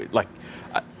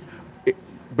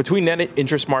 Between net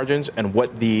interest margins and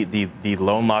what the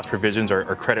loan loss provisions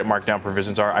or credit markdown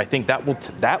provisions are, I think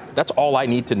that's all I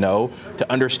need to know to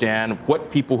understand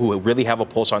what people who really have a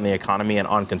pulse on the economy and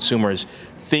on consumers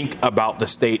think about the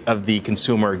state of the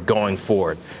consumer going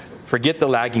forward. Forget the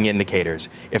lagging indicators.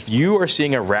 If you are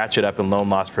seeing a ratchet up in loan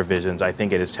loss provisions, I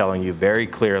think it is telling you very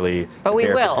clearly. But we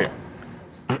will.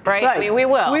 Right? We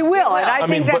will. We will. And I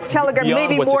think that's telegraphed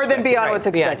maybe more than beyond what's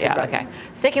expected. Yeah, okay.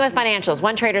 Sticking with financials,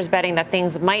 one trader is betting that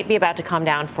things might be about to calm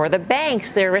down for the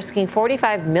banks. They're risking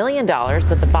 $45 million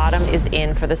that the bottom is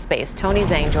in for the space. Tony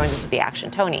Zhang joins us with the action.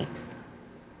 Tony.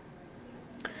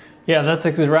 Yeah, that's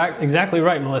exactly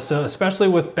right, Melissa, especially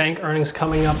with bank earnings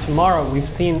coming up tomorrow. We've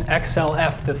seen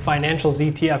XLF, the financials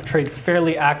ETF, trade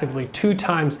fairly actively, 2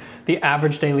 times the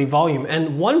average daily volume.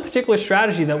 And one particular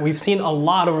strategy that we've seen a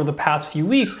lot over the past few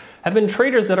weeks have been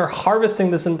traders that are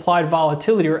harvesting this implied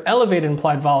volatility or elevated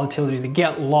implied volatility to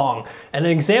get long. And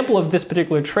an example of this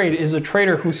particular trade is a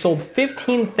trader who sold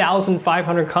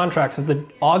 15,500 contracts of the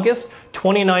August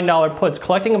 $29 puts,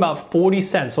 collecting about 40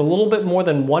 cents, so a little bit more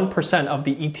than 1% of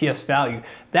the ETF's value.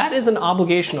 That is an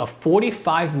obligation of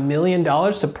 $45 million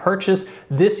to purchase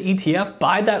this ETF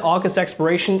by that August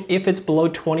expiration if it's below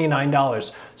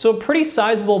 $29. So a pretty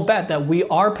sizable bet that we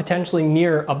are potentially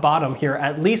near a bottom here,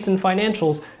 at least in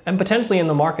financials and potentially in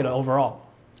the market overall.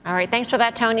 All right, thanks for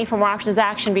that, Tony. For more options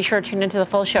action, be sure to tune into the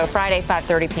full show Friday,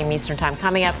 5:30 p.m. Eastern Time.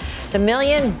 Coming up, the $1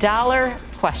 million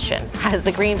question. Has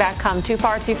the greenback come too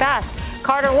far too fast?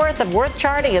 Carter Worth of Worth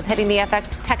Charting is hitting the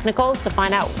FX technicals to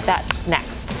find out that's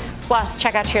next. Plus,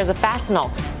 check out shares of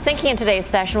Fastenal. Sinking in today's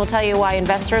session, we'll tell you why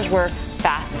investors were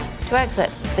fast to exit.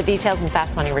 The details in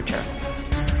Fast Money returns.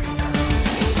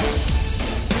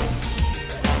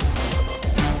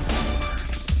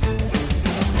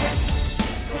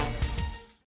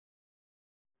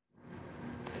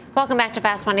 Welcome back to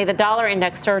Fast Money. The dollar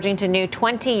index surging to new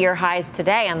 20-year highs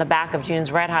today on the back of June's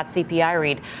red-hot CPI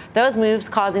read. Those moves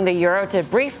causing the euro to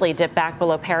briefly dip back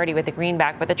below parity with the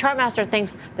greenback, but the chartmaster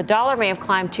thinks the dollar may have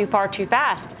climbed too far too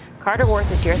fast. Carter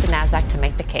Worth is here at the Nasdaq to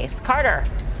make the case. Carter.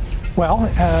 Well,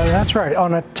 that's right.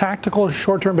 On a tactical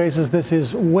short-term basis, this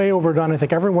is way overdone. I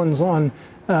think everyone's on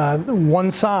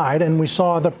one side, and we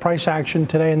saw the price action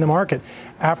today in the market.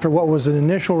 After what was an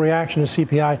initial reaction to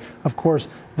CPI, of course,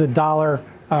 the dollar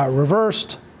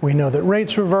reversed. We know that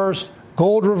rates reversed,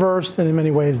 gold reversed, and in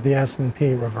many ways the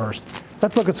S&P reversed.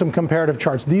 Let's look at some comparative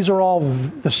charts. These are all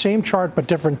the same chart but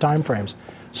different time frames.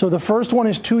 So the first one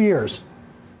is 2 years,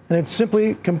 and it's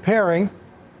simply comparing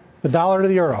the dollar to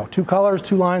the euro. 2 colors,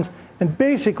 2 lines. And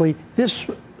basically, this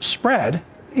spread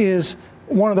is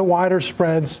one of the wider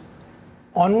spreads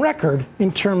on record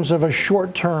in terms of a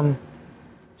short-term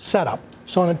setup.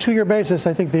 So on a 2-year basis,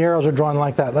 I think the arrows are drawn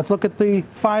like that. Let's look at the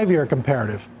 5-year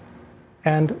comparative.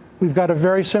 And we've got a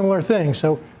very similar thing.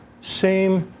 So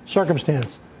same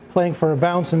circumstance, playing for a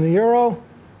bounce in the euro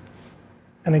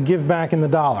and a give back in the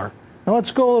dollar. Now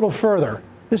let's go a little further.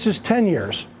 This is 10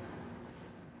 years.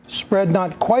 Spread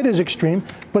not quite as extreme,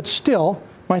 but still,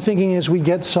 my thinking is we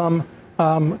get some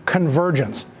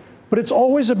convergence. But it's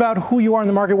always about who you are in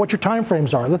the market, what your time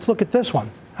frames are. Let's look at this one.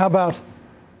 How about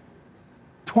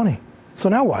 20? So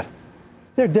now what?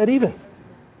 They're dead even.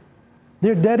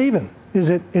 They're dead even. Is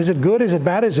it good? Is it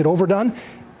bad? Is it overdone?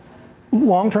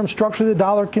 Long-term structurally, the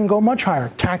dollar can go much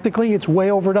higher. Tactically, it's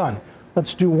way overdone.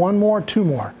 Let's do 1 more, 2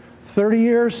 more. 30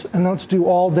 years, and let's do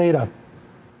all data.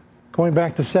 Going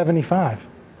back to 75.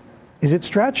 Is it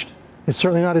stretched? It's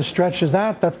certainly not as stretched as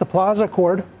that. That's the Plaza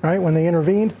Accord, right, when they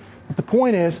intervened. But the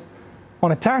point is,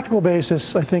 on a tactical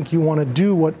basis, I think you want to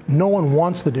do what no one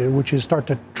wants to do, which is start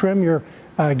to trim your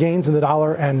gains in the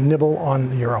dollar and nibble on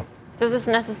the euro. Does this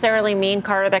necessarily mean,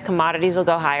 Carter, that commodities will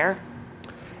go higher?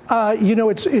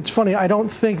 It's funny. I don't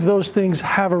think those things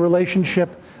have a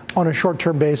relationship on a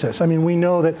short-term basis. I mean, we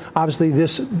know that obviously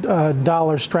this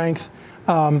dollar strength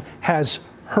has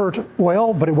hurt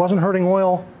oil, but it wasn't hurting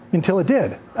oil until it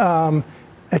did,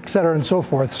 et cetera and so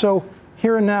forth. So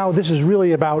here and now, this is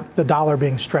really about the dollar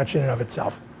being stretched in and of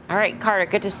itself. All right, Carter,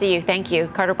 good to see you. Thank you.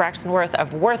 Carter Braxton Worth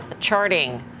of Worth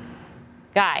Charting.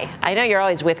 Guy, I know you're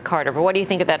always with Carter, but what do you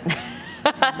think of that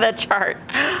that chart?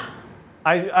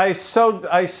 I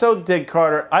so dig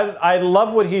Carter. I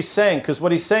love what he's saying, because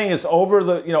what he's saying is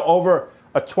over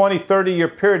a 20, 30-year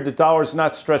period, the dollar is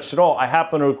not stretched at all. I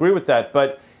happen to agree with that.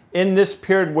 But in this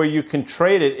period where you can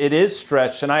trade it, it is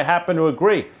stretched, and I happen to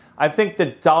agree. I think the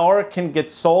dollar can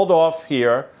get sold off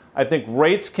here. I think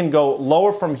rates can go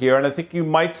lower from here, and I think you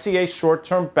might see a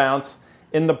short-term bounce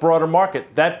in the broader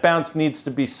market. That bounce needs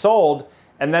to be sold,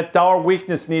 and that dollar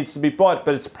weakness needs to be bought,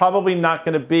 but it's probably not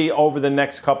going to be over the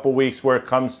next couple weeks where it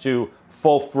comes to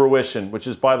full fruition, which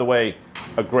is, by the way,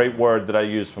 a great word that I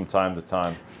use from time to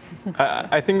time.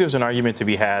 I think there's an argument to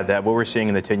be had that what we're seeing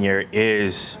in the 10-year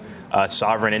is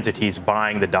sovereign entities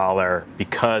buying the dollar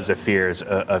because of fears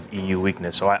of EU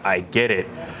weakness. So I get it.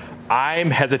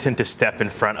 I'm hesitant to step in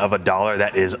front of a dollar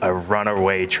that is a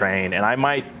runaway train, and I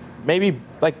might maybe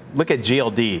look at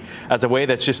GLD as a way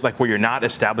that's just like where you're not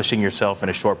establishing yourself in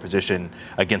a short position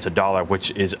against a dollar,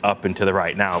 which is up and to the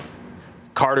right. Now,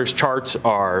 Carter's charts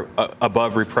are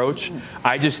above reproach.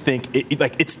 I just think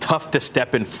it's tough to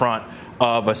step in front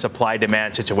of a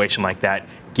supply-demand situation like that,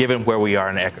 given where we are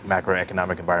in a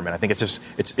macroeconomic environment. I think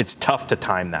it's tough to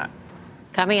time that.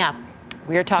 Coming up,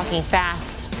 we are talking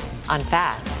fast on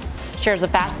fast. Shares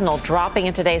of Fastenal dropping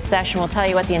in today's session. We'll tell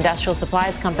you what the industrial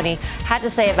supplies company had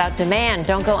to say about demand.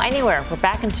 Don't go anywhere. We're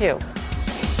back in 2.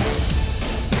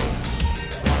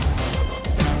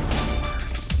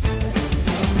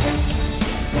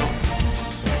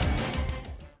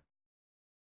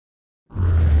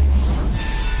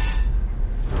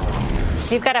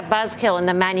 You've got a buzzkill in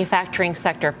the manufacturing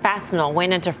sector. Fastenal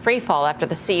went into free fall after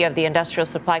the CEO of the industrial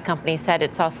supply company said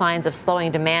it saw signs of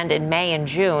slowing demand in May and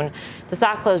June. The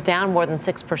stock closed down more than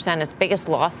 6%, its biggest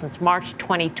loss since March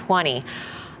 2020.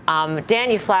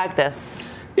 Dan, you flagged this.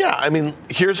 Yeah, I mean,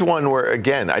 here's one where,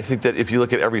 again, I think that if you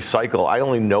look at every cycle, I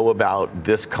only know about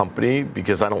this company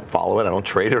because I don't follow it. I don't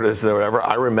trade it or this or whatever.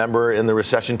 I remember in the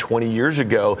recession 20 years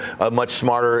ago, a much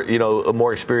smarter, a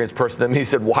more experienced person than me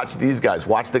said, watch these guys,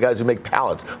 watch the guys who make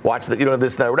pallets, watch the,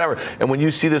 this, that, whatever. And when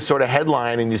you see this sort of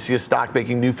headline and you see a stock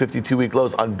making new 52-week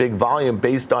lows on big volume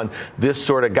based on this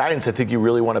sort of guidance, I think you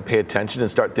really want to pay attention and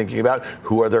start thinking about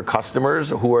who are their customers,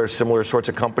 who are similar sorts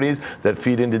of companies that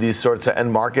feed into these sorts of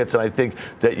end markets. And I think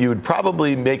that you would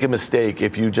probably make a mistake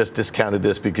if you just discounted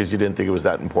this because you didn't think it was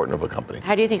that important of a company.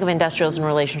 How do you think of industrials in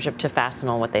relationship to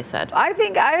Fastenal, what they said? I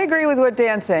think I agree with what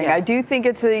Dan's saying. Yeah. I do think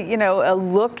it's a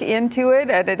look into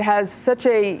it, and it has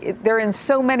they're in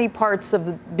so many parts of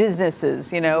the businesses,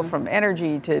 from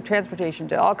energy to transportation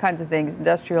to all kinds of things,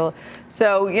 industrial.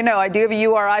 So, I do have a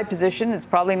URI position. It's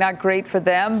probably not great for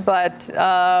them, but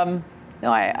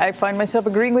No, I find myself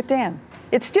agreeing with Dan.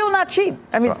 It's still not cheap.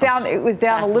 I mean, it's down. It was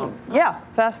down a little. Yeah,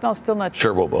 Fastenal's still not cheap.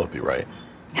 Sure, we'll both be right.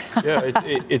 Yeah,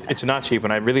 it's not cheap,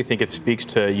 and I really think it speaks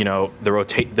to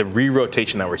the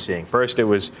re-rotation that we're seeing. First, it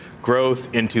was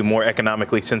growth into more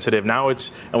economically sensitive. Now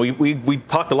we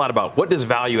talked a lot about what does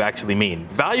value actually mean.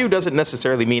 Value doesn't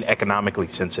necessarily mean economically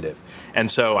sensitive,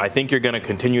 and so I think you're going to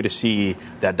continue to see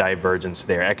that divergence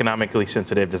there. Economically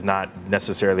sensitive does not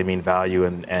necessarily mean value,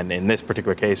 and in this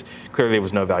particular case, clearly there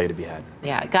was no value to be had.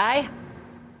 Yeah, Guy.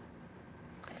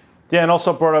 Dan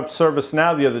also brought up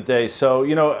ServiceNow the other day. So,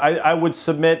 I would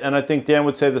submit, and I think Dan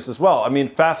would say this as well. I mean,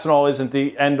 Fastenal isn't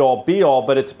the end-all, be-all,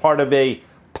 but it's part of a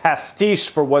pastiche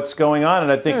for what's going on,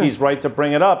 and I think he's right to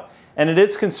bring it up. And it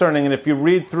is concerning, and if you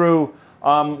read through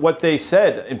what they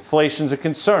said, inflation's a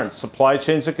concern, supply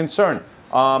chain's a concern,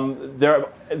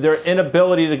 their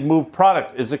inability to move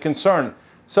product is a concern.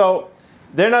 So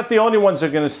they're not the only ones that are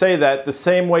going to say that, the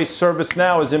same way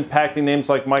ServiceNow is impacting names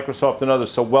like Microsoft and others.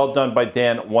 So well done by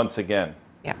Dan once again.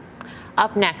 Yeah.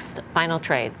 Up next, final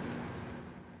trades.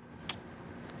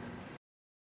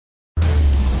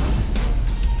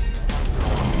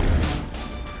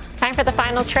 Time for the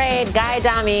final trade. Guy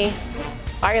Adami,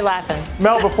 why are you laughing?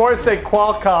 Mel, before I say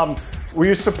Qualcomm, were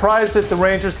you surprised that the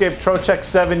Rangers gave Trocheck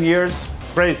 7 years?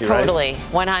 Crazy, totally.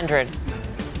 Right? 100.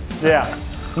 Yeah.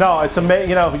 No, it's amazing.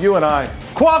 You and I.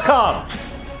 Qualcomm!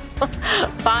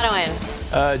 Bonawyn.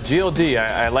 GLD.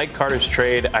 I like Carter's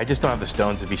trade. I just don't have the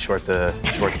stones to be short the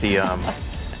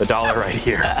dollar right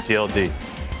here. GLD.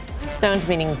 Stones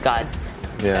meaning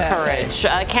guts. Yeah. Courage.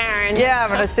 Karen. Yeah, I'm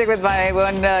going to stick with my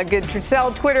one good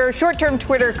sell Twitter, short-term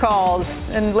Twitter calls.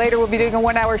 And later we'll be doing a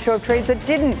 1-hour show of trades that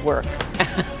didn't work.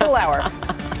 Full hour.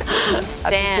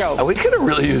 Dan. We could have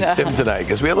really used Tim tonight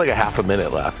because we had like a half a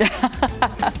minute left.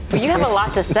 Well, you have a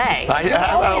lot to say. I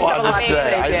have a lot to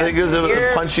say. I think it was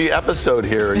a punchy episode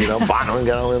here. Bonham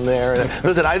got in there.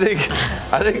 Listen, I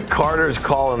think Carter's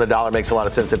call on the dollar makes a lot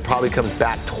of sense. It probably comes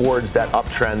back towards that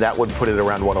uptrend. That would put it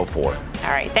around 104. All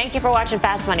right. Thank you for watching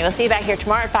Fast Money. We'll see you back here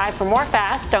tomorrow at 5 for more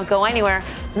Fast. Don't go anywhere.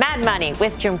 Mad Money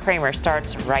with Jim Cramer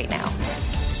starts right now.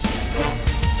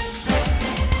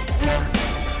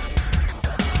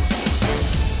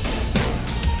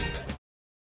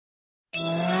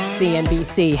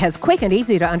 CNBC has quick and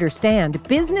easy to understand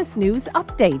business news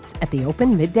updates at the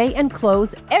open, midday, and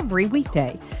close every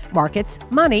weekday. Markets,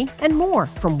 money, and more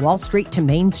from Wall Street to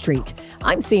Main Street.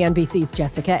 I'm CNBC's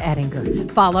Jessica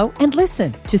Ettinger. Follow and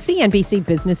listen to CNBC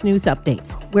Business News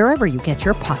Updates wherever you get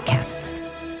your podcasts.